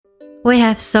We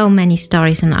have so many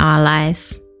stories in our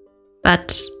lives,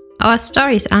 but our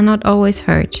stories are not always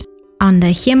heard. On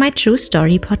the Hear My True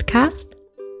Story podcast,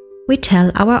 we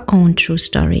tell our own true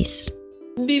stories.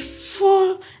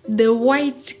 Before the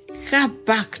white car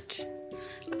parked,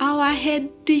 our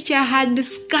head teacher had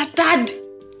scattered.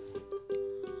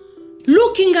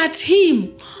 Looking at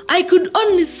him, I could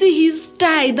only see his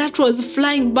tie that was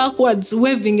flying backwards,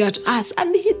 waving at us,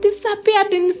 and he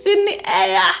disappeared in thin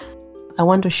air. I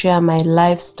want to share my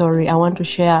life story. I want to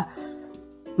share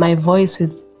my voice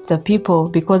with the people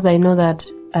because I know that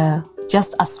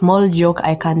just a small joke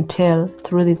I can tell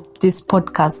through this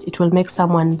podcast, it will make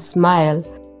someone smile.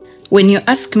 When you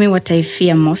ask me what I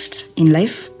fear most in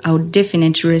life, I would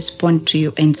definitely respond to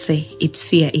you and say it's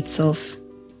fear itself.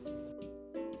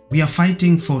 We are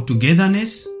fighting for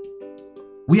togetherness.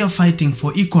 We are fighting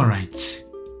for equal rights.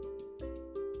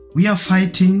 We are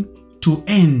fighting to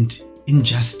end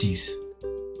injustice.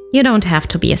 You don't have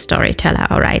to be a storyteller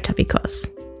or writer because,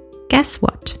 guess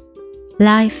what?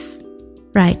 Life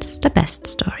writes the best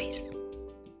stories.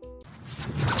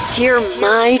 Hear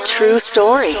my true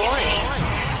story.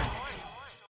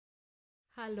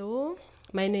 Hello,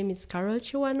 my name is Carol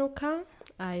Chiwanuka.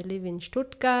 I live in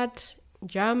Stuttgart,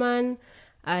 German.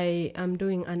 I am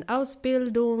doing an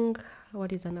Ausbildung.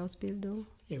 What is an Ausbildung?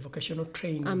 A vocational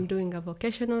training. I'm doing a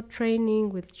vocational training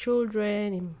with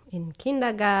children in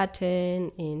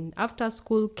kindergarten, in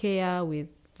after-school care with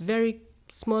very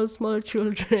small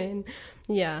children.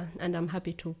 Yeah, and I'm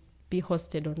happy to be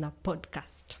hosted on the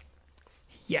podcast.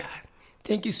 Yeah,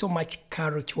 thank you so much,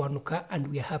 Carol Chiwanuka, and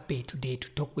we are happy today to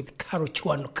talk with Carol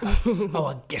Chiwanuka,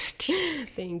 our guest.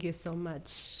 Thank you so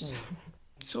much.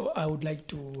 So I would like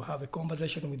to have a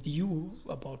conversation with you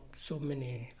about so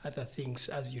many other things,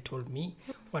 as you told me,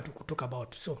 what we could talk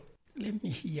about. So let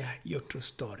me hear your true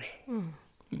story.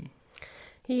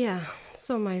 Yeah,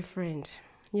 so my friend,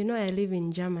 you know I live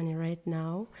in Germany right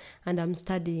now, and I'm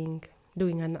studying,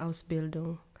 doing an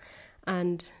Ausbildung.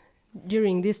 And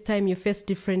during this time, you face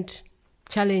different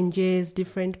challenges,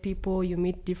 different people, you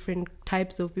meet different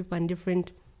types of people and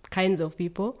different kinds of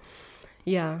people.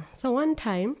 Yeah, so one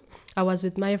time, I was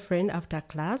with my friend after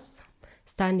class,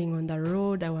 standing on the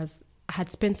road. I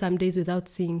had spent some days without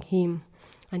seeing him.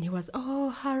 And he was,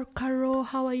 Caro,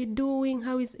 how are you doing?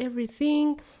 How is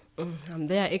everything? I'm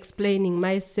there explaining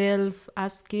myself,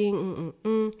 asking.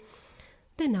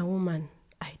 Then a woman,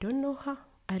 I don't know her.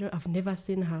 I've never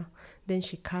seen her. Then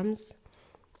she comes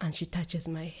and she touches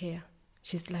my hair.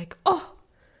 She's like, oh,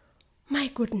 my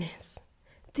goodness,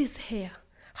 this hair,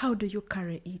 how do you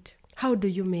carry it? How do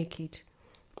you make it?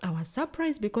 I was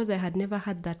surprised because I had never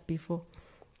had that before.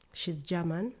 She's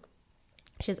German.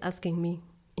 She's asking me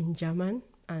in German,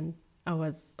 and I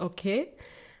was okay.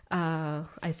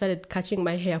 I started catching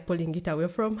my hair, pulling it away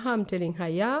from her. I'm telling her,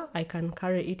 yeah, I can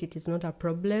carry it. It is not a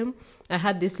problem. I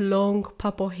had this long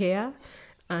purple hair,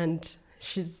 and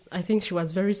I think she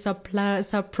was very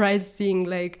surprised seeing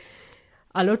like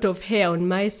a lot of hair on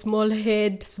my small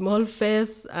head, small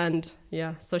face, and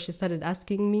yeah, so she started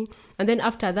asking me. And then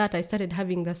after that, I started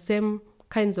having the same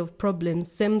kinds of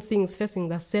problems, same things, facing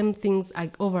the same things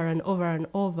over and over and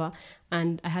over.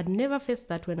 And I had never faced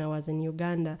that when I was in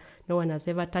Uganda. No one has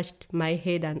ever touched my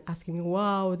head and asking me,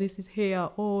 wow, this is hair,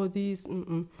 oh, this.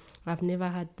 I've never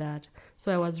had that.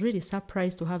 So I was really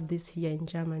surprised to have this here in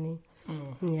Germany.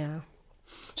 Yeah.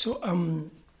 So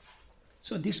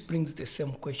this brings the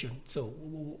same question. So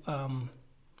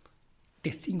the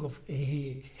thing of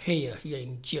hair here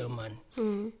in German,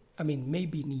 I mean,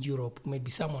 maybe in Europe,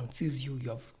 maybe someone sees you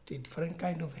have a different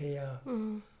kind of hair.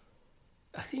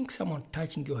 I think someone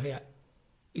touching your hair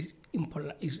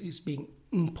is being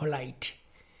impolite.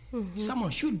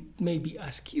 Someone should maybe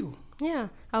ask you. Yeah,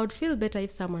 I would feel better if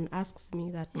someone asks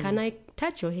me that, can I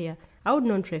touch your hair? I would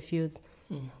not refuse.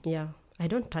 Yeah. I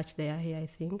don't touch their hair, I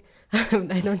think.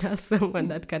 I don't ask someone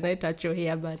that, can I touch your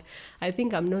hair? But I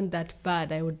think I'm not that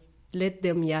bad. I would let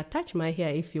them, touch my hair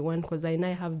if you want, because I know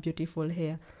I have beautiful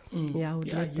hair. Yeah, I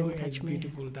would let them touch my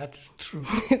beautiful. hair. That's true.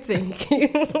 Thank you.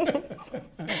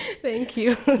 Thank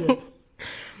you.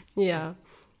 Yeah.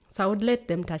 So I would let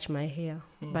them touch my hair,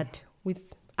 but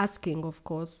with asking, of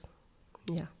course.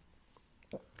 Yeah.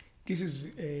 This is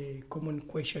a common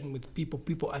question with people.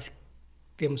 People ask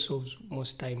themselves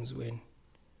most times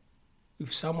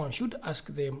if someone should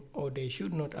ask them or they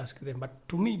should not ask them. But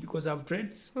to me, because I've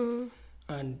dreads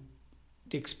and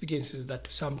the experience is that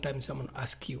sometimes someone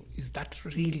asks you, is that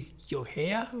real your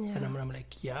hair? Yeah. And I'm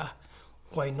like, yeah,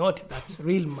 why not? That's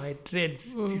real my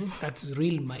dreads. That's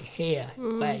real my hair.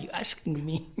 Why are you asking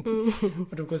me?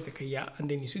 But of course, like, yeah. And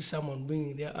then you see someone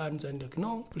bringing their hands and like,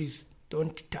 no, please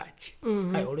don't touch.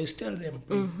 I always tell them,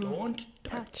 please don't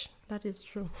touch. That is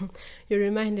true. You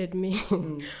reminded me.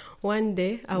 One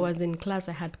day I was in class.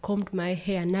 I had combed my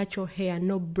hair, natural hair,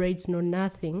 no braids, no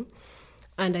nothing.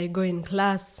 And I go in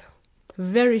class,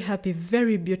 very happy,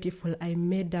 very beautiful. I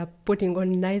made up, putting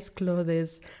on nice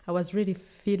clothes. I was really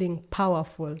feeling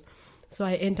powerful. So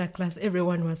I enter class.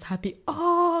 Everyone was happy.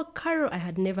 Oh, Carol, I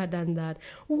had never done that.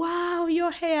 Wow,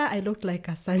 your hair. I looked like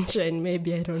a sunshine,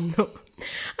 maybe, I don't know.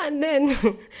 And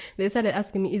then they started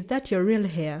asking me, is that your real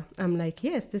hair? I'm like,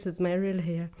 yes, this is my real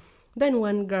hair. Then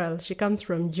one girl, she comes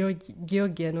from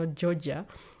Georgia.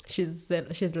 She's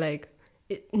like,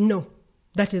 no,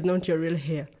 that is not your real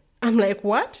hair. I'm like,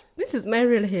 what? This is my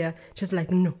real hair. She's like,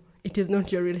 no, it is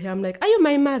not your real hair. I'm like, are you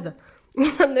my mother?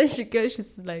 And then she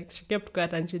kept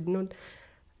quiet and she did not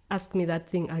ask me that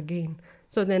thing again.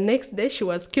 So the next day she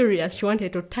was curious. She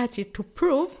wanted to touch it to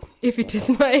prove if it is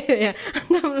my hair.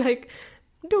 And I'm like,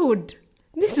 dude,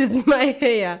 this is my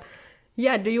hair.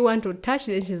 Yeah, do you want to touch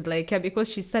it? And she's like, yeah, because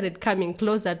she started coming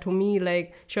closer to me,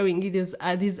 like showing me these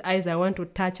eyes, I want to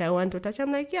touch.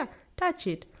 I'm like, yeah, touch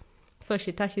it. So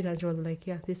she touched it and she was like,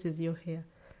 yeah, this is your hair.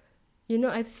 You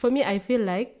know, for me, I feel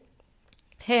like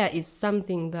hair is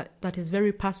something that is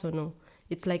very personal.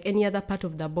 It's like any other part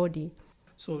of the body.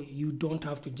 So you don't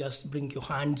have to just bring your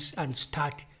hands and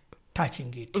start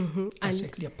touching it. That's and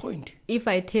a clear point. If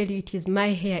I tell you it is my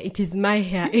hair, it is my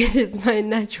hair. It is my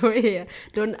natural hair.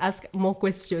 Don't ask more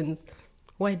questions.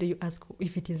 Why do you ask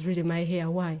if it is really my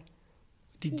hair? Why?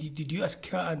 Did you ask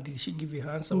her and did she give you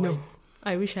her answer? No. Why?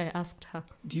 I wish I asked her.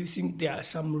 Do you think there are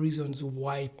some reasons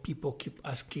why people keep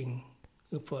asking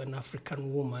for an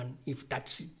African woman if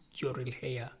that's your real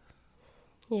hair?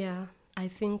 Yeah, I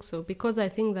think so. Because I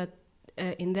think that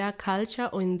in their culture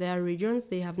or in their regions,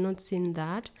 they have not seen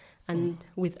that. And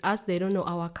with us, they don't know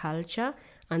our culture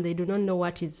and they do not know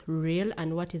what is real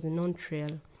and what is not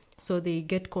real. So they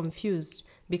get confused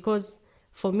because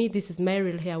for me, this is my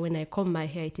real hair. When I comb my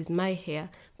hair, it is my hair.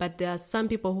 But there are some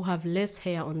people who have less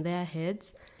hair on their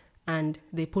heads and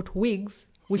they put wigs,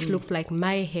 which looks like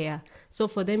my hair. So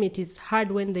for them, it is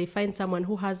hard when they find someone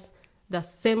who has the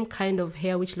same kind of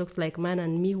hair, which looks like mine,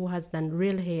 and me who has the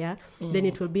real hair. Then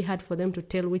it will be hard for them to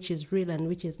tell which is real and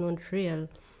which is not real.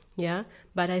 Yeah.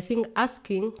 But I think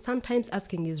sometimes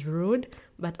asking is rude,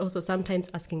 but also sometimes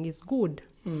asking is good.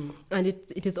 And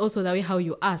it is also the way how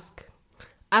you ask.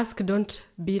 Ask, don't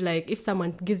be like, if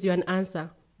someone gives you an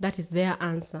answer, that is their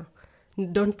answer.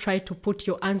 Don't try to put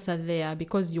your answer there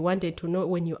because you wanted to know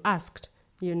when you asked,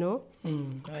 you know?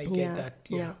 I get that,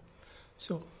 yeah.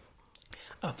 So,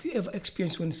 have you ever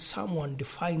experienced when someone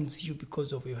defines you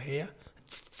because of your hair?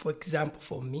 For example,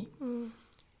 for me,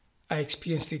 I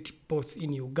experienced it both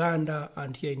in Uganda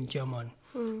and here in Germany.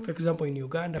 For example, in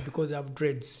Uganda, because I have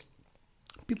dreads,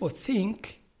 people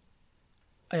think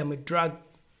I am a drug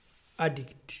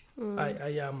addict.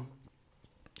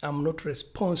 I'm not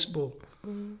responsible.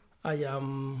 I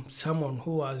am someone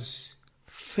who has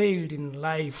failed in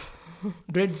life.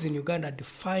 Dreads in Uganda are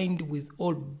defined with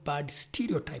all bad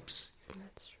stereotypes.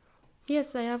 That's true.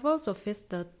 Yes, I have also faced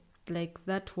that, like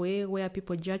that way where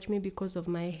people judge me because of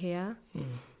my hair.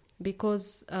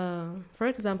 Because, for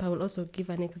example, I will also give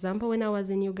an example. When I was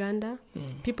in Uganda,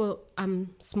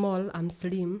 I'm small, I'm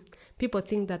slim. People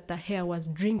think that the hair was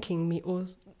drinking me. Or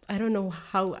I don't know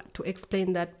how to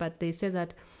explain that, but they say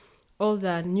that all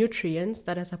the nutrients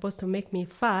that are supposed to make me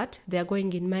fat, they are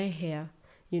going in my hair,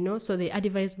 you know? So they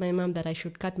advised my mom that I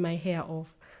should cut my hair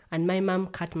off. And my mom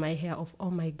cut my hair off. Oh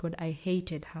my God, I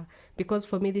hated her. Because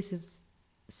for me, this is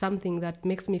something that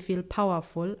makes me feel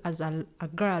powerful as a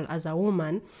girl, as a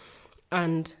woman.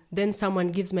 And then someone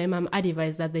gives my mom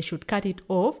advice that they should cut it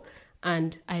off.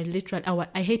 And I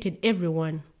hated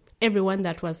everyone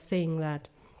that was saying that.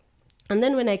 And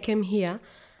then when I came here,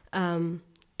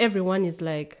 everyone is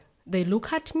like, they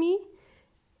look at me.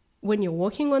 When you're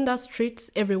walking on the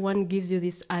streets, everyone gives you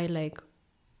this eye, like,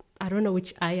 I don't know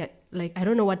which eye, like, I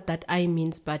don't know what that eye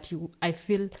means, but I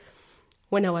feel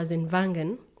when I was in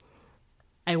Wangen,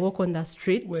 I walk on the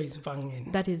streets. Where is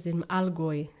Wangen? That is in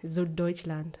Allgäu,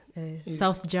 Süddeutschland,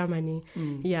 South Germany.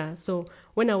 Yeah, so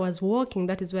when I was walking,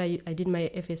 that is where I did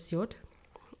my FSJ,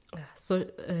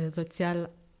 Sozialarbeit.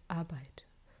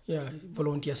 Yeah,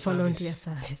 volunteer service. Volunteer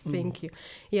service, thank you.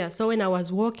 Yeah, so when I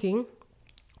was walking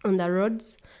on the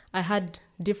roads, I had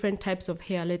different types of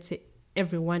hair, let's say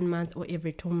every 1 month or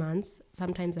every 2 months.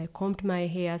 Sometimes I combed my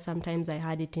hair, sometimes I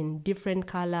had it in different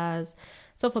colors.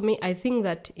 So for me, I think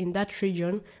that in that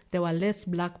region, there were less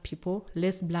black people,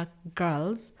 less black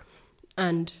girls.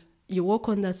 And you walk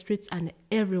on the streets and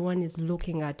everyone is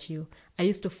looking at you. I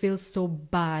used to feel so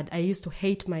bad. I used to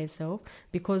hate myself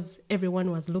because everyone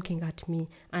was looking at me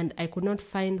and I could not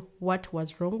find what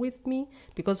was wrong with me,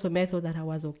 because for me I thought that I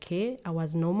was okay, I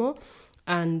was normal.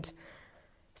 And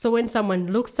so when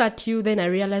someone looks at you, then I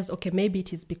realized, okay, maybe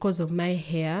it is because of my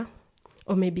hair,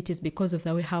 or maybe it is because of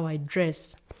the way how I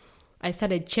dress. I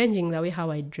started changing the way how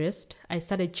I dressed. I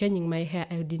started changing my hair.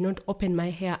 I did not open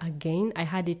my hair again. I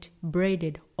had it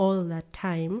braided all the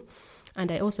time.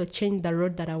 And I also changed the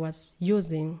road that I was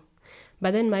using.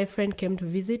 But then my friend came to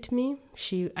visit me.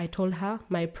 I told her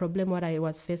my problem, what I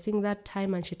was facing that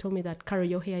time. And she told me that, Carol,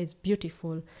 your hair is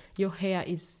beautiful. Your hair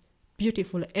is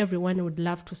beautiful. Everyone would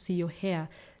love to see your hair.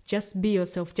 Just be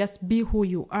yourself. Just be who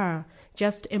you are.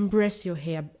 Just embrace your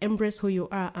hair. Embrace who you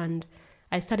are. And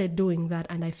I started doing that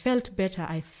and I felt better.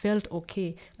 I felt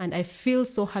okay. And I feel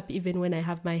so happy even when I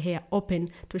have my hair open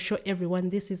to show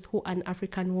everyone this is who an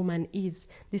African woman is.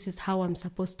 This is how I'm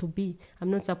supposed to be. I'm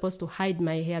not supposed to hide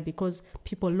my hair because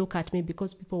people look at me,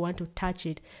 because people want to touch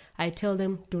it. I tell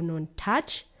them, do not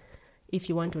touch. If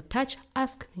you want to touch,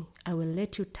 ask me. I will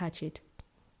let you touch it.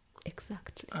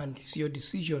 Exactly. And it's your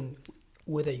decision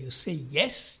whether you say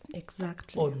yes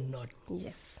exactly or not.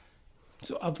 Yes.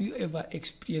 So have you ever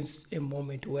experienced a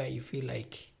moment where you feel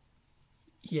like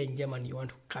here in Germany you want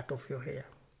to cut off your hair?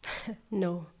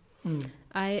 No.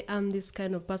 I am this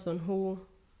kind of person who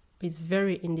is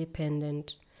very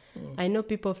independent. I know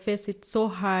people face it so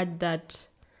hard that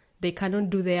they cannot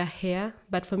do their hair,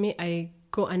 but for me, I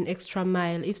go an extra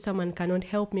mile if someone cannot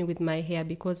help me with my hair,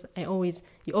 because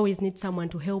you always need someone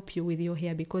to help you with your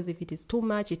hair, because if it is too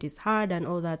much, it is hard and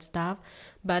all that stuff.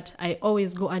 But I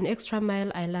always go an extra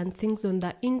mile. I learn things on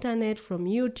the internet, from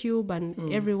YouTube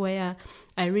and everywhere.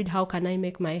 I read how can I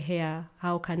make my hair,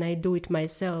 how can I do it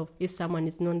myself if someone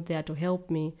is not there to help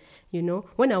me. You know,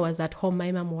 when I was at home,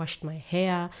 my mom washed my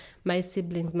hair, my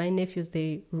siblings, my nephews,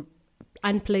 they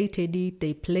unplaited it,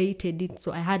 they plaited it,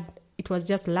 so it was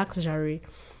just luxury.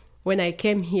 When I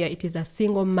came here, it is a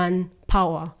single man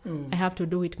power. I have to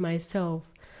do it myself.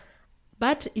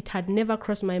 But it had never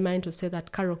crossed my mind to say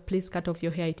that, Carol, please cut off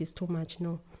your hair, it is too much.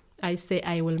 No, I say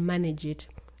I will manage it.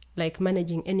 Like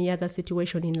managing any other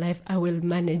situation in life, I will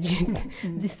manage it.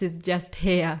 This is just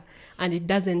hair and it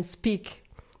doesn't speak.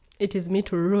 It is me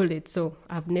to rule it. So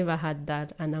I've never had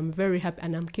that, and I'm very happy,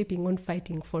 and I'm keeping on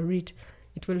fighting for it.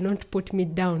 It will not put me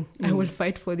down. I will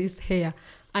fight for this hair,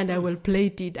 and I will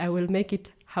plait it. I will make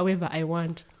it however I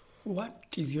want. What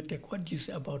is your take? What do you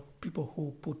say about people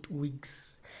who put wigs,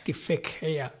 the fake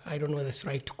hair? I don't know whether it's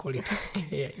right to call it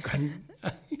hair. You can.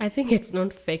 I think it's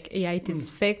not fake hair. It is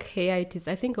fake hair. It is.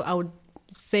 I think I would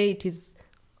say it is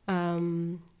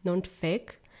not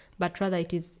fake, but rather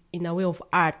it is in a way of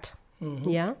art.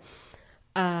 Yeah.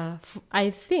 I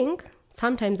think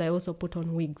sometimes I also put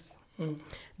on wigs.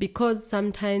 Because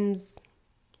sometimes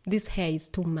this hair is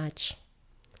too much.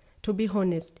 To be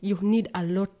honest, you need a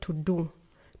lot to do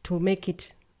to make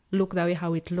it look the way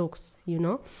how it looks, you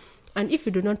know. And if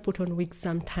you do not put on wigs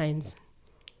sometimes,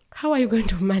 how are you going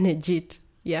to manage it?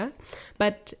 Yeah.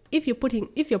 But if you're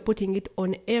putting it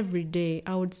on every day,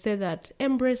 I would say that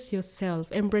embrace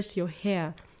yourself, embrace your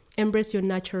hair, embrace your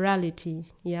naturality.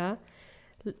 Yeah.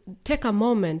 Take a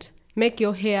moment, make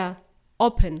your hair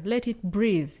open, let it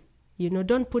breathe. You know,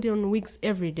 don't put on wigs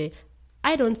every day.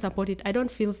 I don't support it. I don't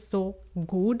feel so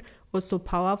good or so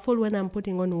powerful when I'm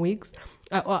putting on wigs.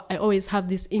 I always have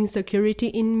this insecurity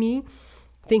in me,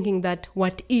 thinking that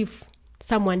what if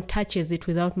someone touches it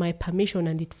without my permission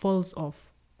and it falls off?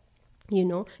 You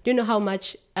know, do you know how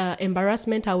much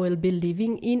embarrassment I will be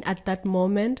living in at that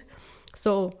moment?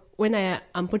 So when I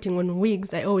am putting on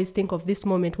wigs, I always think of this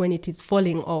moment when it is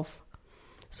falling off.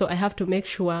 So I have to make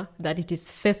sure that it is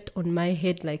first on my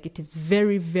head, like it is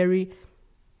very, very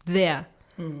there.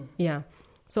 Yeah.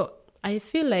 So I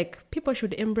feel like people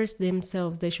should embrace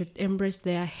themselves. They should embrace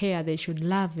their hair. They should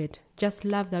love it. Just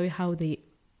love the way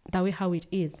how it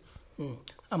is.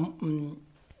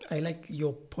 I like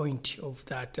your point of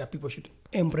that. People should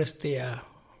embrace their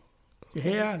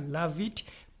hair, love it,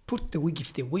 put the wig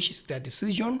if they wish. It's their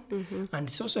decision, and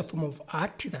it's also a form of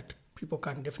art that people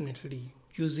can definitely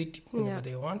use it whenever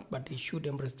they want, but they should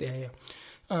embrace their hair.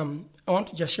 I want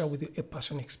to just share with you a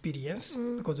personal experience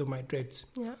because of my dreads.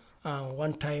 Yeah.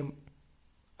 One time,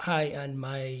 I and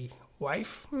my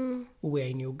wife we were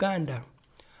in Uganda,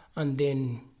 and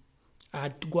then I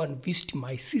had to go and visit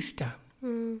my sister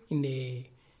in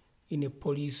a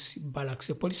police barracks.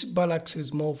 A police barracks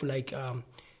is more of like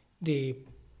the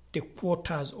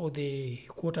quarters, or the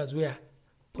quarters where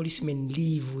policemen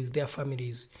live with their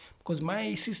families. Because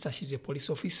my sister, she's a police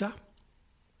officer,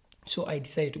 so I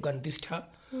decided to go and visit her.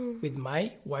 with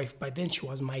my wife, but then she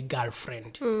was my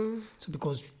girlfriend. So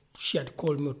because she had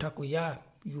called me, Otaku, yeah,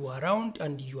 you are around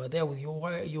and you are there with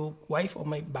your wife or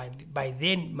by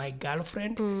then my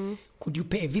girlfriend, could you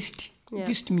pay a visit?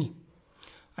 Visit me.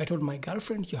 I told my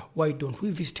girlfriend, yeah, why don't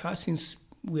we visit her since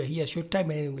we are here a short time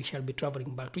and we shall be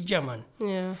traveling back to Germany.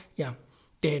 Yeah.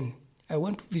 Then I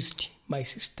went to visit my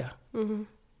sister.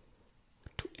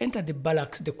 To enter the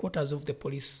barracks, the quarters of the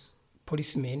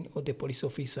policemen or the police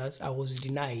officers, I was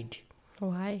denied.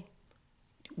 Why?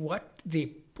 What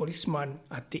the policeman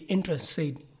at the entrance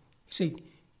said, he said,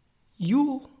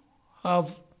 you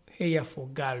have hair for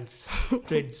girls,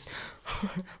 dreads.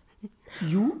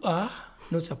 You are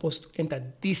not supposed to enter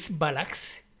this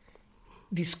barracks,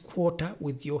 this quarter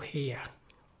with your hair.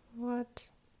 What?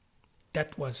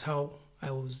 That was how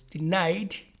I was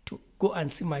denied to go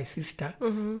and see my sister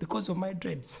because of my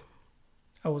dreads.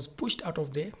 I was pushed out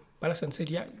of the barracks and said,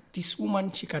 yeah, this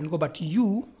woman, she can go, but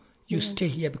you stay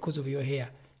here because of your hair.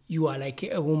 You are like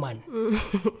a woman.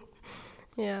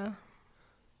 Yeah.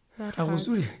 I was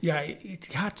really,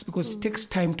 it hurts because it takes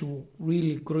time to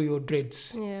really grow your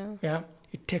dreads. Yeah.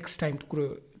 It takes time to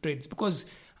grow dreads because,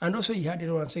 and also he had it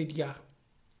on and said, yeah,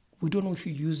 we don't know if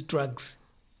you use drugs.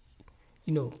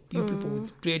 You people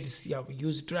with dreads, we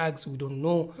use drugs, we don't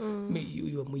know.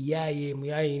 You're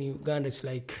muyaye in Uganda, it's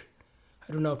like,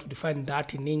 I don't know how to define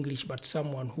that in English, but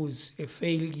someone who's a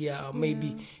failure, or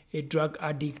maybe a drug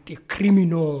addict, a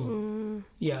criminal.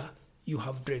 Yeah, you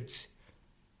have dreads.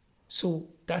 So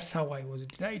that's how I was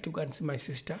denied to go and see my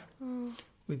sister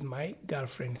with my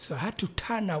girlfriend. So I had to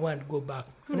turn away and go back.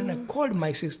 And then I called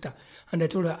my sister and I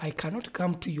told her, I cannot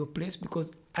come to your place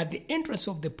because at the entrance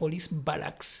of the police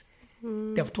barracks,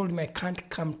 they've told me I can't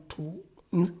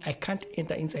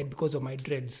enter inside because of my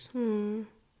dreads.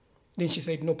 Then she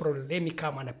said, no problem, let me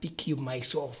come and I pick you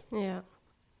myself. Yeah.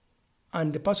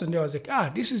 And the person there was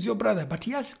like, this is your brother, but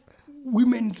he has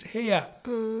women's hair.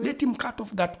 Let him cut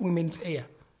off that women's hair.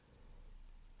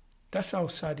 That's how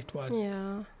sad it was.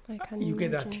 Yeah, I can You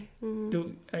get that?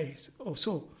 imagine.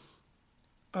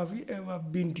 Have you ever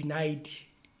been denied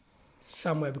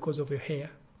somewhere because of your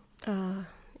hair?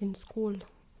 In school.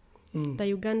 The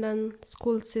Ugandan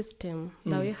school system,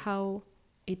 the way how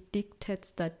it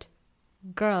dictates that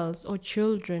girls or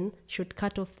children should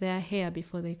cut off their hair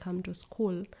before they come to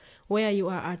school. Where you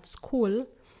are at school,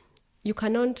 you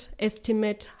cannot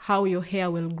estimate how your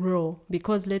hair will grow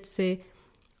because let's say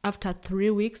after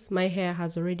 3 weeks, my hair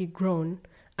has already grown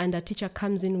and a teacher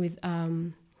comes in with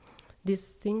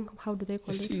this thing, how do they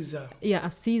call it? A scissor. Yeah,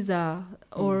 a scissor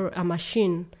or a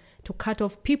machine to cut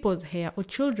off people's hair or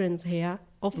children's hair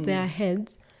off their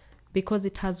heads because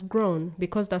it has grown,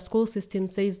 because the school system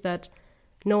says that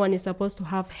no one is supposed to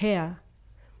have hair.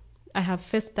 I have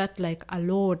faced that like a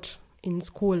lot in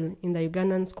school, in the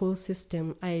Ugandan school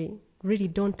system. I really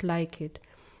don't like it.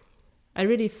 I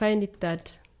really find it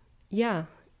that,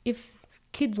 if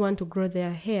kids want to grow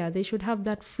their hair, they should have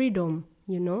that freedom,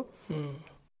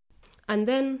 And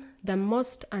then the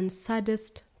most and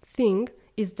saddest thing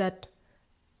is that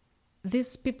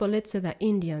these people, let's say the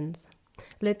Indians,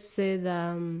 let's say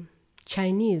the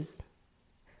Chinese,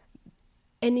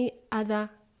 any other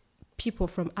people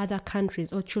from other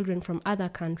countries or children from other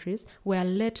countries were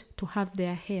let to have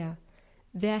their hair.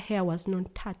 Their hair was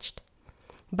not touched.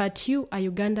 But you, a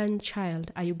Ugandan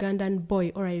child, a Ugandan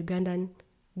boy or a Ugandan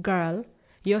girl,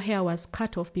 your hair was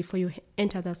cut off before you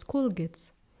enter the school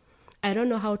gates. I don't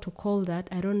know how to call that.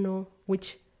 I don't know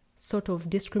which sort of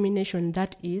discrimination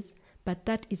that is, but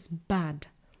that is bad.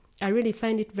 I really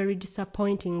find it very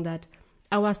disappointing that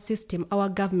our system, our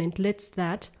government lets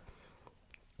that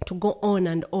to go on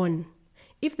and on.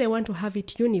 If they want to have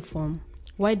it uniform,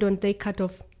 why don't they cut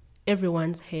off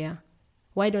everyone's hair?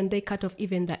 Why don't they cut off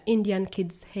even the Indian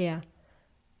kids' hair?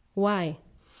 Why?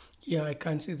 Yeah, I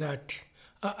can see that.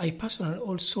 I personally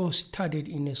also studied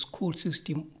in a school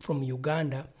system from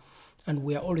Uganda, and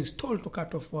we are always told to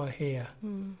cut off our hair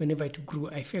whenever it grew.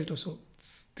 I felt also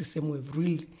the same way,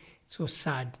 really so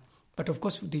sad. But of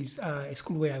course, this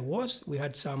school where I was, we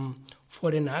had some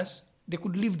foreigners. They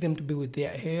could leave them to be with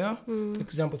their hair. For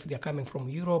example, if they're coming from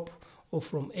Europe or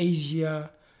from Asia,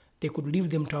 they could leave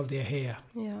them to have their hair.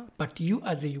 Yeah. But you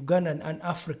as a Ugandan and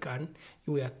African,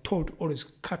 you were told to always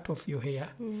cut off your hair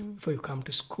before you come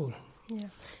to school. Yeah.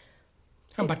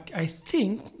 But I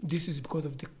think this is because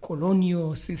of the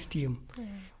colonial system. Yeah.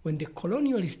 When the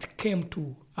colonialists came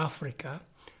to Africa,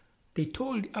 they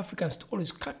told Africans to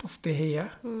always cut off the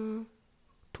hair to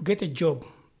get a job.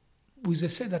 They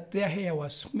said that their hair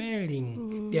was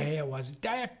smelling, their hair was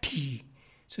dirty.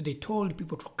 So they told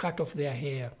people to cut off their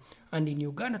hair. And in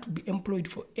Uganda, to be employed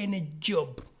for any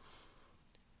job,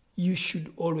 you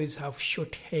should always have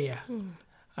short hair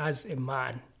as a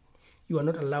man. You are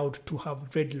not allowed to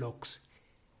have dreadlocks.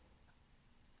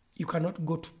 You cannot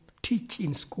go to teach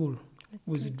in school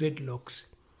with dreadlocks.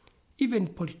 Even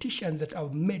politicians that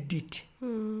have made it,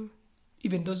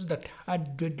 even those that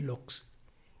had dreadlocks,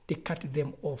 they cut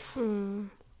them off.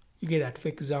 You get that, for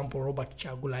example, Robert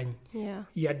Chagulanyi. Yeah.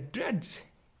 He had dreads,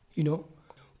 you know.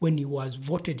 When he was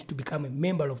voted to become a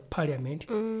member of parliament,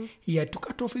 he had to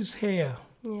cut off his hair.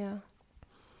 Yeah.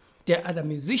 There are other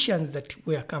musicians that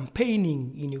were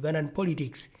campaigning in Ugandan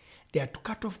politics. They had to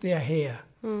cut off their hair.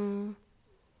 You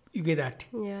get that?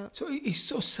 Yeah. So it's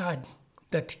so sad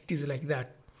that it is like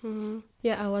that.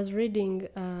 Yeah, I was reading,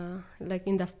 like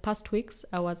in the past weeks,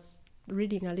 I was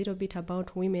reading a little bit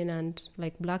about women and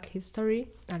like Black history,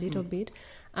 a little bit.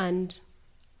 And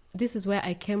this is where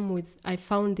I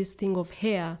found this thing of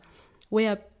hair,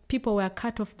 where people were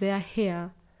cut off their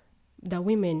hair. The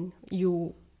women,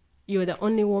 you're the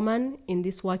only woman in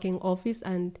this working office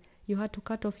and you had to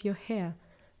cut off your hair.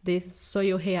 They saw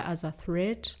your hair as a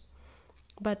threat.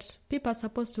 But people are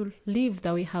supposed to live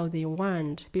the way how they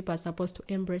want. People are supposed to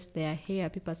embrace their hair.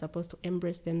 People are supposed to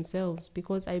embrace themselves.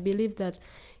 Because I believe that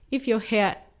if you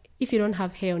don't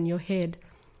have hair on your head,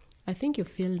 I think you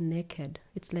feel naked.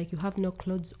 It's like you have no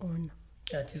clothes on.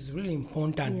 That is really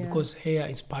important because hair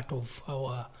is part of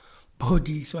our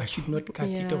body, so I should not cut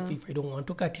it off if I don't want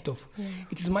to cut it off. Yeah.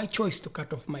 It is my choice to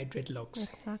cut off my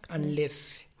dreadlocks. Exactly.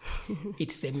 Unless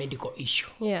it's a medical issue.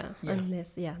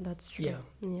 Unless, that's true.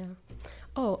 Yeah.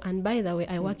 Oh, and by the way,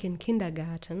 I work in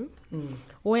kindergarten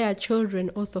where children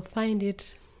also find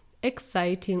it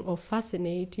exciting or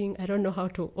fascinating, I don't know how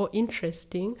to, or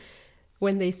interesting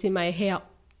when they see my hair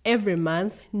every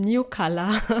month, new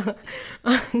color.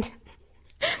 And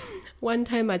one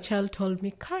time a child told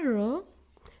me, Carol,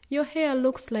 your hair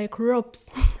looks like ropes.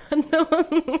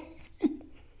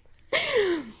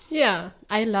 Yeah,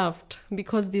 I laughed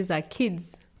because these are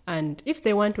kids. And if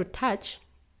they want to touch,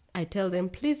 I tell them,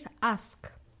 please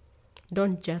ask.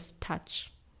 Don't just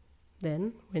touch.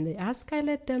 Then when they ask, I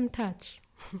let them touch.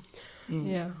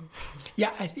 Yeah,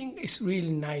 I think it's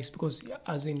really nice because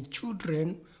as in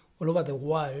children all over the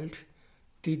world,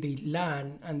 they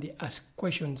learn and they ask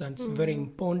questions, and it's very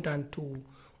important to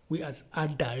we as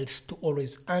adults to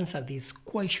always answer these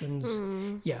questions.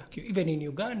 Even in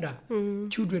Uganda,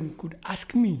 children could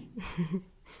ask me,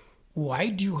 why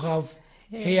do you have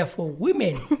hair for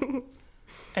women?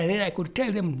 And then I could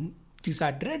tell them these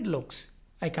are dreadlocks.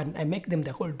 I make them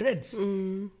the whole dreads.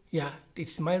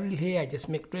 It's my real hair. I just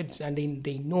make dreads, and then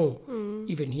they know.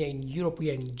 Even here in Europe,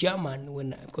 here in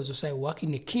German, because I work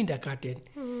in a kindergarten,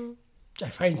 I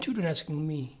find children asking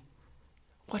me,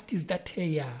 "What is that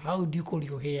hair? How do you call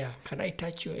your hair? Can I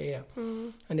touch your hair?"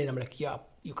 And then I'm like, "Yeah,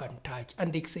 you can touch."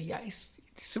 And they say, "Yeah, it's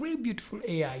really beautiful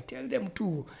hair." I tell them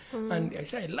too, and I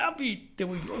say, "I love it." They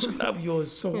will also love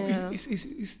yours. So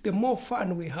it's the more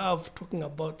fun we have talking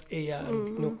about hair,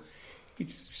 and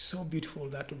it's so beautiful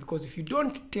that because if you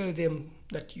don't tell them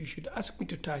that you should ask me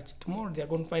to touch, tomorrow they're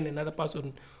going to find another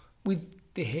person with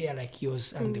the hair like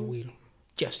yours, and they will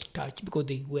just touch because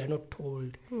they were not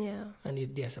told,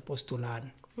 and they are supposed to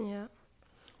learn.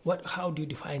 How do you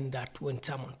define that when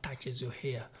someone touches your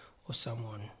hair or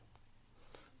someone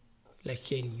like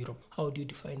here in Europe? How do you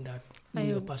define that in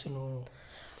your personal?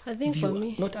 I think view? For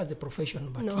me, not as a profession,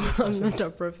 but no, I'm not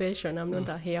a profession. I'm not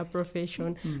a hair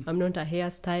profession. I'm not a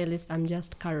hairstylist. I'm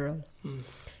just Carol.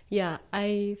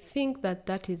 I think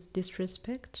that is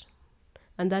disrespect,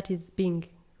 and that is being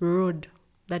rude.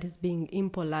 That is being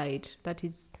impolite. That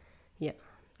is,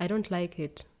 I don't like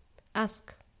it.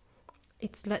 Ask.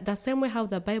 It's like the same way how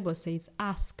the Bible says,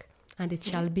 ask and it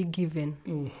shall be given.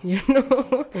 You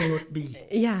know? Or not be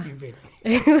given.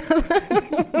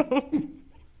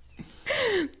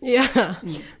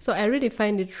 So I really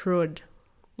find it rude,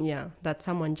 that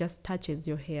someone just touches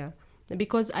your hair.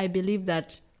 Because I believe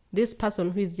that this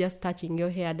person who is just touching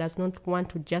your hair does not want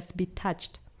to just be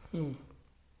touched.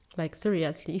 Like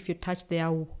seriously, if you touch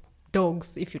their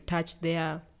dogs, if you touch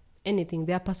their anything,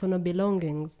 their personal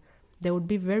belongings, they would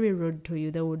be very rude to you.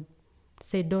 They would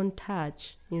say, don't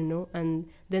touch, and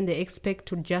then they expect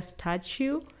to just touch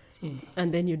you,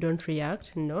 and then you don't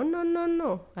react.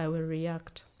 No, I will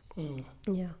react.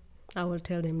 I will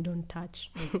tell them, don't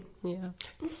touch.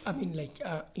 I mean, like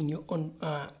in your own,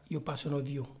 your personal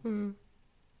view,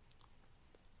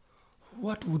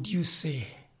 what would you say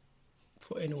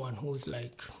for anyone who's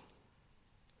like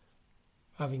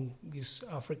having this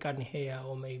African hair,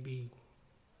 or maybe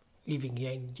living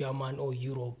here in Germany or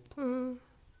Europe?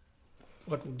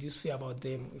 What would you say about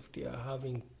them if they are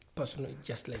having personal,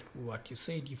 just like what you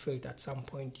said, you felt at some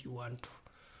point you want to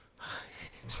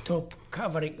stop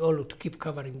covering or to keep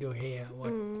covering your hair?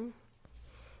 What?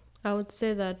 I would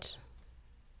say that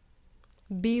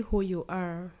be who you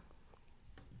are.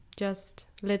 Just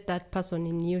let that person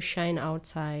in you shine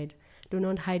outside. Do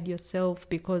not hide yourself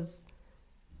because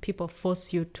people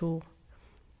force you to.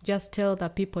 Just tell the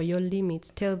people your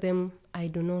limits. Tell them, I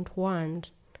do not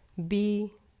want.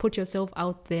 Put yourself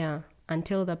out there and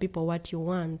tell the people what you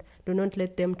want. Do not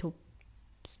let them to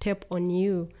step on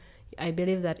you. I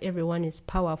believe that everyone is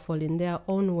powerful in their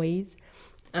own ways,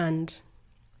 and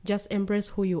just embrace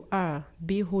who you are.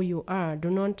 Be who you are. Do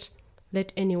not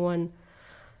let anyone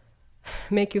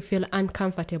make you feel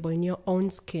uncomfortable in your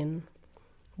own skin.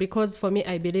 Because for me,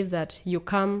 I believe that you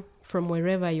come from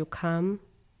wherever you come,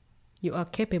 you are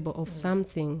capable of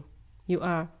something. You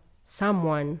are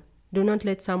someone. Do not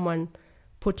let someone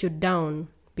put you down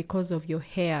because of your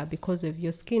hair, because of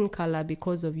your skin color,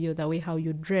 because of the way how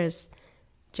you dress.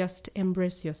 Just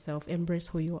embrace yourself. Embrace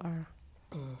who you are.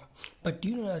 But do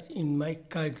you know that in my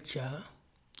culture,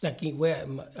 like where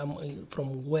I'm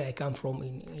from, where I come from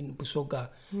in Busoga,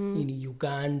 in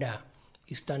Uganda,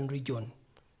 Eastern region,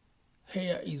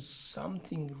 hair is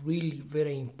something really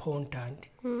very important.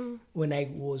 When I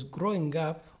was growing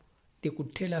up, they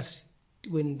could tell us,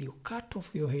 when you cut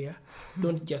off your hair,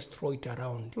 don't just throw it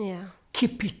around. Yeah.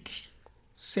 Keep it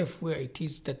safe where it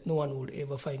is, that no one will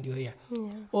ever find your hair. Yeah.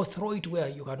 Or throw it where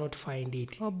you cannot find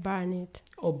it. Or burn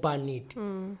it.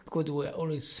 Because we're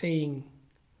always saying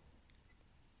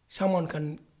someone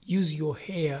can use your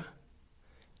hair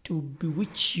to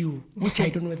bewitch you, which I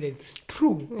don't know whether it's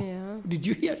true. Yeah. Did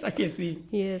you hear such a thing?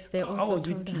 Yes, they also How was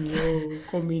told it us. in your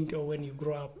comment or when you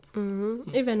grow up?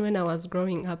 Even when I was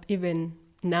growing up, even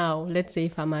now, let's say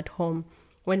if I'm at home,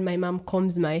 when my mom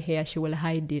combs my hair, she will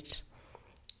hide it.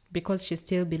 Because she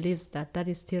still believes that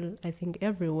is still, I think,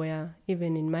 everywhere,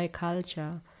 even in my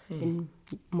culture, in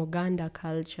Moganda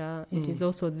culture, it is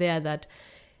also there that,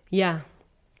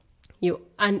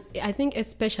 and I think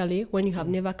especially when you have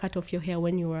never cut off your hair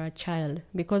when you were a child,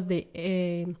 because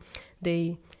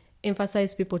they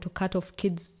emphasize people to cut off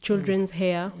children's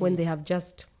hair when they have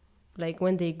just, like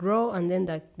when they grow, and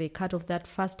then they cut off that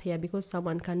first hair, because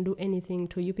someone can do anything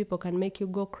to you. People can make you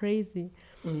go crazy.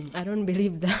 I don't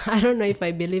believe that. I don't know if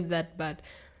I believe that, but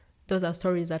those are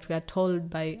stories that we are told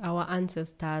by our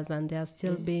ancestors, and they are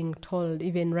still being told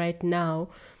even right now.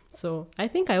 So I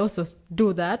think I also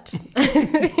do that.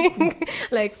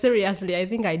 Like seriously, I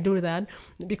think I do that,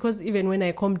 because even when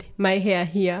I combed my hair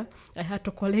here, I had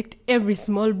to collect every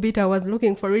small bit. I was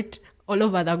looking for it all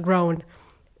over the ground.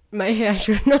 My hair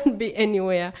should not be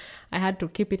anywhere. I had to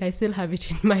keep it. I still have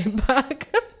it in my bag.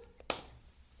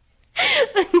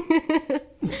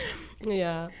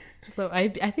 Yeah. So I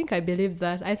think I believe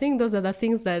that. I think those are the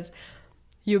things that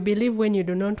you believe when you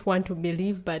do not want to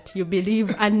believe, but you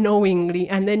believe unknowingly,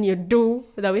 and then you do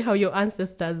the way how your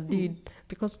ancestors did.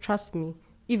 Because trust me,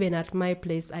 even at my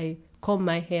place, I comb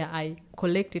my hair, I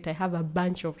collect it, I have a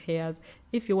bunch of hairs.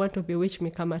 If you want to bewitch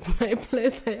me, come at my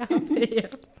place, I have hair.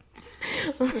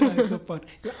 Yeah, so part.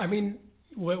 I mean,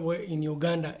 we're in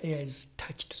Uganda, hair has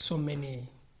touched so many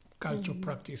cultural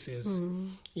practices.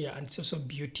 Yeah, and it's also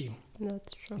beauty.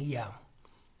 That's true. Yeah.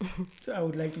 So I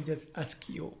would like to just ask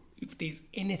you if there's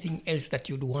anything else that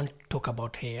you'd want to talk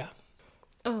about hair.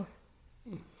 Oh.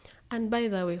 And by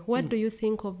the way, what do you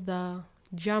think of the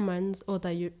Germans or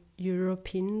the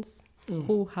Europeans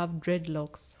who have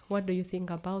dreadlocks? What do you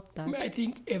think about that? I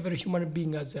think every human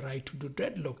being has the right to do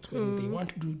dreadlocks when they want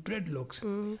to do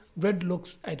dreadlocks.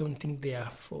 Dreadlocks, I don't think they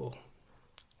are for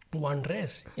one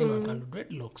race. Anyone can do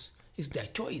dreadlocks. It's their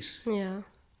choice. Yeah.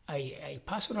 I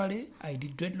personally, I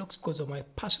did dreadlocks because of my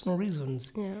personal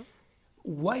reasons. Yeah.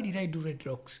 Why did I do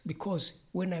dreadlocks? Because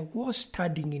when I was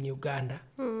studying in Uganda,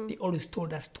 they always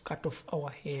told us to cut off our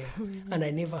hair, and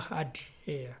I never had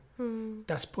hair.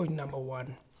 That's point number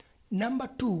one. Number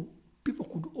two, people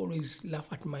could always laugh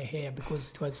at my hair because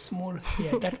it was small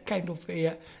hair, that kind of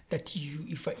hair that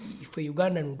if a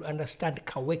Ugandan would understand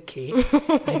kaweke,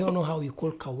 I don't know how you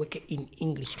call kaweke in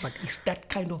English, but it's that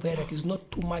kind of hair that is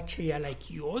not too much hair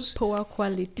like yours. Poor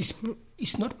quality.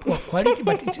 It's not poor quality,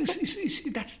 but it's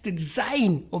that's the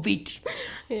design of it.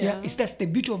 Yeah, that's the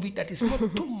beauty of it, that it's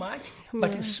not too much,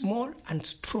 but it's small and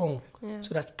strong. Yeah.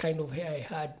 So that kind of hair I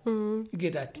had. You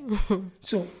get that?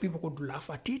 So people could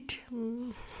laugh at it.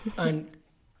 And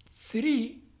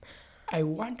three, I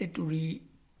wanted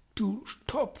to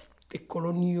stop the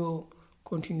colonial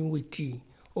continuity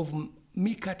of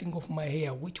me cutting off my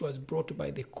hair, which was brought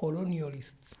by the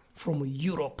colonialists from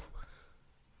Europe.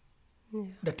 Yeah.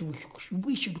 That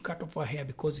we should cut off our hair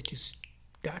because it is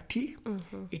dirty,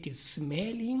 it is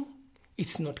smelling,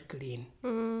 it's not clean.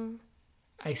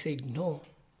 I said, no,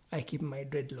 I keep my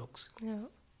dreadlocks. Yeah.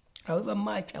 However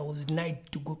much I was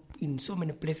denied to go in so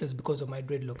many places because of my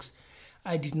dreadlocks,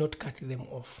 I did not cut them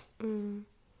off.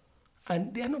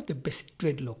 And they are not the best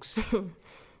dreadlocks,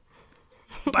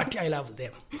 but I love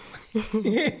them.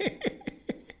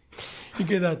 You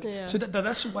get that? Yeah. So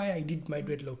that's why I did my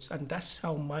dreadlocks, and that's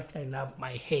how much I love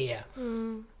my hair.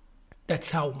 That's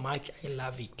how much I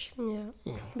love it. Yeah.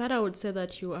 But I would say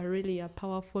that you are really a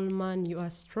powerful man. You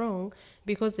are strong,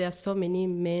 because there are so many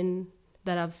men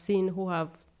that I've seen who have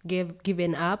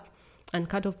given up and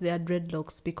cut off their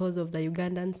dreadlocks because of the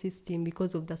Ugandan system,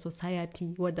 because of the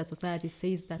society, what the society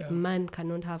says that man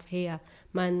cannot have hair.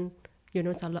 Man, you're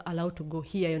not allowed to go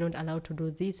here. You're not allowed to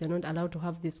do this. You're not allowed to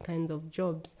have these kinds of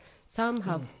jobs. Some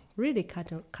have really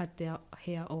cut their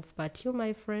hair off. But you,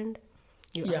 my friend,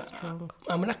 you are strong.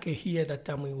 I'm lucky here that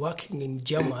I'm working in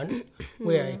German,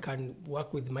 where I can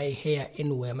work with my hair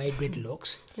anywhere, my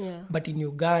dreadlocks. Yeah. But in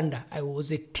Uganda, I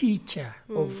was a teacher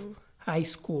of high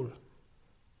school.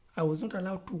 I was not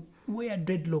allowed to wear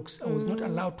dreadlocks. I was not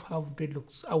allowed to have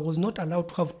dreadlocks. I was not allowed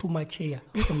to have too much hair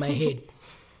on my head.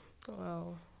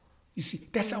 Wow. You see,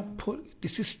 that's how the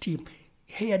system,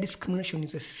 hair discrimination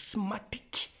is a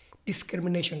systematic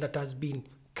discrimination that has been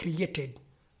created.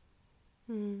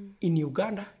 In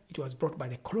Uganda, it was brought by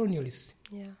the colonialists.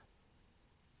 Yeah.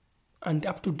 And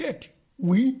up to date,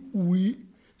 we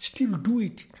still do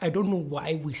it. I don't know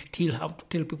why we still have to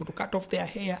tell people to cut off their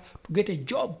hair to get a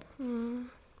job.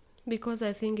 Because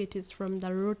I think it is from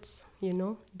the roots, when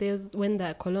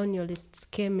the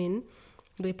colonialists came in,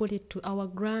 they put it to our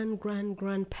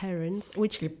grandparents,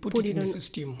 which they put it in the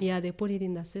system. Yeah, they put it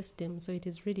in the system. So it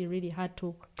is really, really hard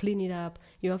to clean it up.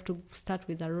 You have to start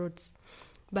with the roots.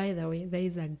 By the way, there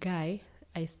is a guy,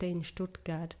 I stay in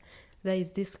Stuttgart. There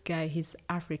is this guy, he's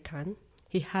African.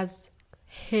 He has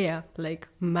hair, like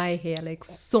my hair, like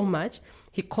so much.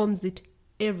 He combs it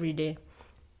every day.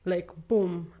 Like,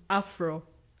 boom, afro.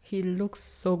 He looks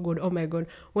so good. Oh my God.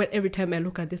 When every time I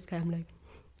look at this guy, I'm like,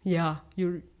 yeah,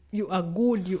 you are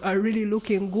good. You are really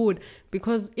looking good.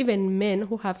 Because even men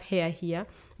who have hair here,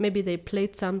 maybe they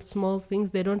plait some small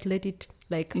things. They don't let it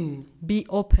be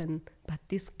open. But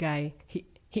this guy, he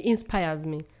inspires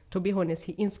me. To be honest,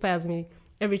 he inspires me.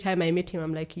 Every time I meet him,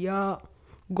 I'm like, yeah,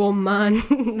 go man.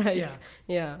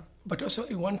 Yeah. But also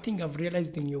one thing I've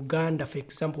realized in Uganda, for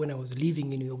example, when I was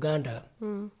living in Uganda,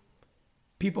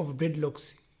 people with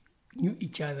dreadlocks knew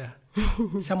each other.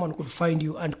 Someone could find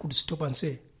you and could stop and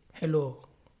say, hello,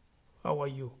 how are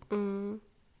you?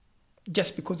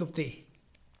 Just because of the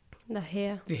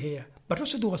hair. The hair. But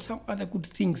also there were some other good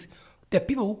things. There are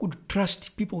people who could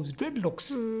trust people with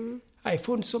dreadlocks. I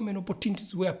found so many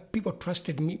opportunities where people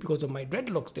trusted me because of my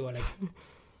dreadlocks. They were like,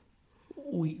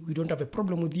 we don't have a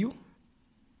problem with you.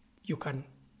 You can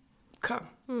come.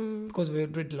 Because of your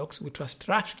dreadlocks, we trust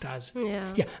Rastas.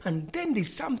 Yeah. And then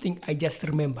there's something I just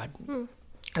remembered.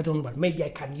 I don't know, but maybe I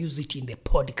can use it in the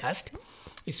podcast.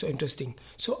 It's so interesting.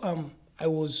 So I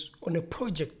was on a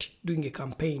project doing a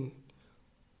campaign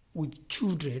with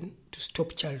children to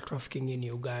stop child trafficking in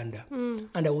Uganda.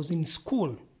 And I was in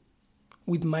school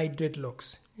with my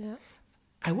dreadlocks. Yeah.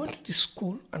 I went to the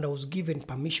school and I was given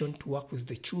permission to work with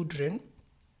the children.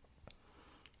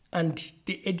 And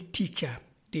the teacher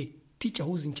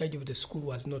who's in charge of the school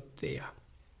was not there.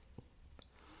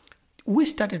 We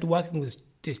started working with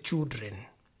the children.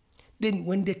 Then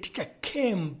when the teacher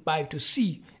came by to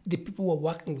see the people who were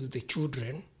working with the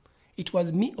children, it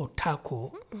was me or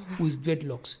Taco with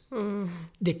dreadlocks.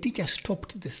 The teacher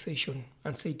stopped the session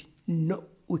and said, no,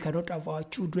 we cannot have our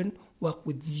children work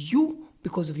with you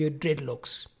because of your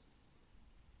dreadlocks.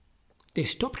 They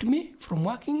stopped me from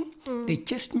working, they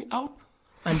chased me out,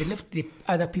 and they left the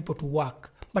other people to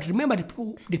work. But remember,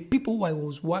 the people who I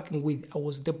was working with, I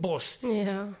was the boss.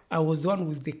 Yeah. I was the one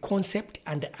with the concept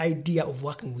and the idea of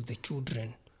working with the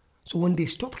children. So when they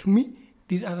stopped me,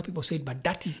 these other people said, but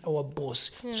that is our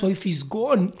boss. Yeah. So if he's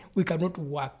gone, we cannot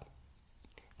work.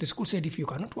 The school said, if you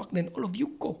cannot work, then all of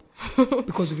you go.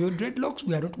 Because of your dreadlocks,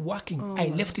 we are not working. I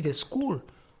left the school.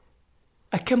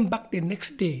 I came back the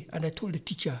next day and I told the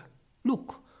teacher,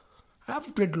 look, I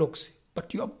have dreadlocks,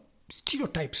 but you have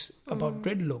stereotypes about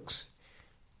dreadlocks.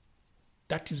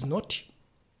 That is not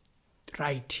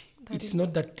right. It's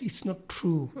not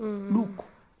true. Look,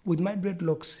 with my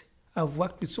dreadlocks, I've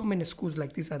worked with so many schools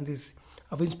like this and this.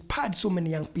 I've inspired so many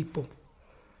young people.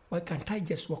 Why can't I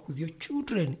just work with your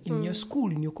children in your school,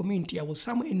 in your community? I was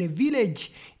somewhere in a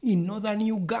village in northern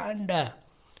Uganda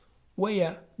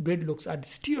where dreadlocks are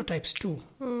stereotypes too.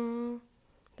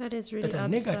 That is really that are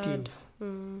absurd.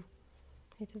 Negative.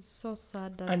 It is so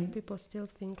sad that people still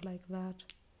think like that.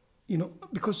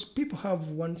 because people have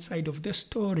one side of the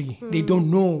story. They don't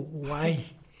know why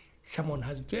someone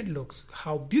has dreadlocks,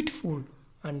 how beautiful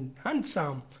and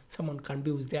handsome someone can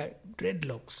be with their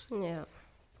dreadlocks. Yeah.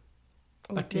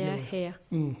 With But their anyway. hair.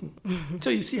 So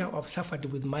you see how I've suffered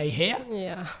with my hair?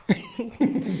 Yeah.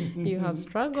 You have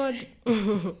struggled.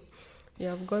 You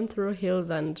have gone through hills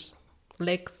and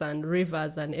lakes and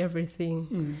rivers and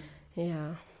everything.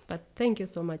 Yeah. But thank you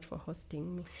so much for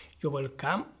hosting me. You're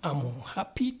welcome. I'm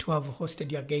happy to have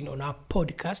hosted you again on our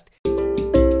podcast.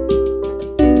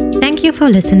 Thank you for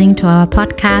listening to our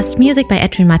podcast, Music by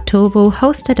Edwin Matovo,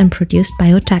 hosted and produced by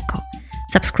Otako.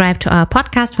 Subscribe to our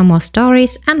podcast for more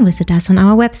stories and visit us on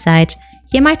our website,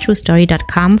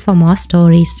 hearmytruestory.com, for more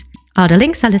stories. All the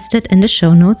links are listed in the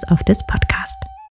show notes of this podcast.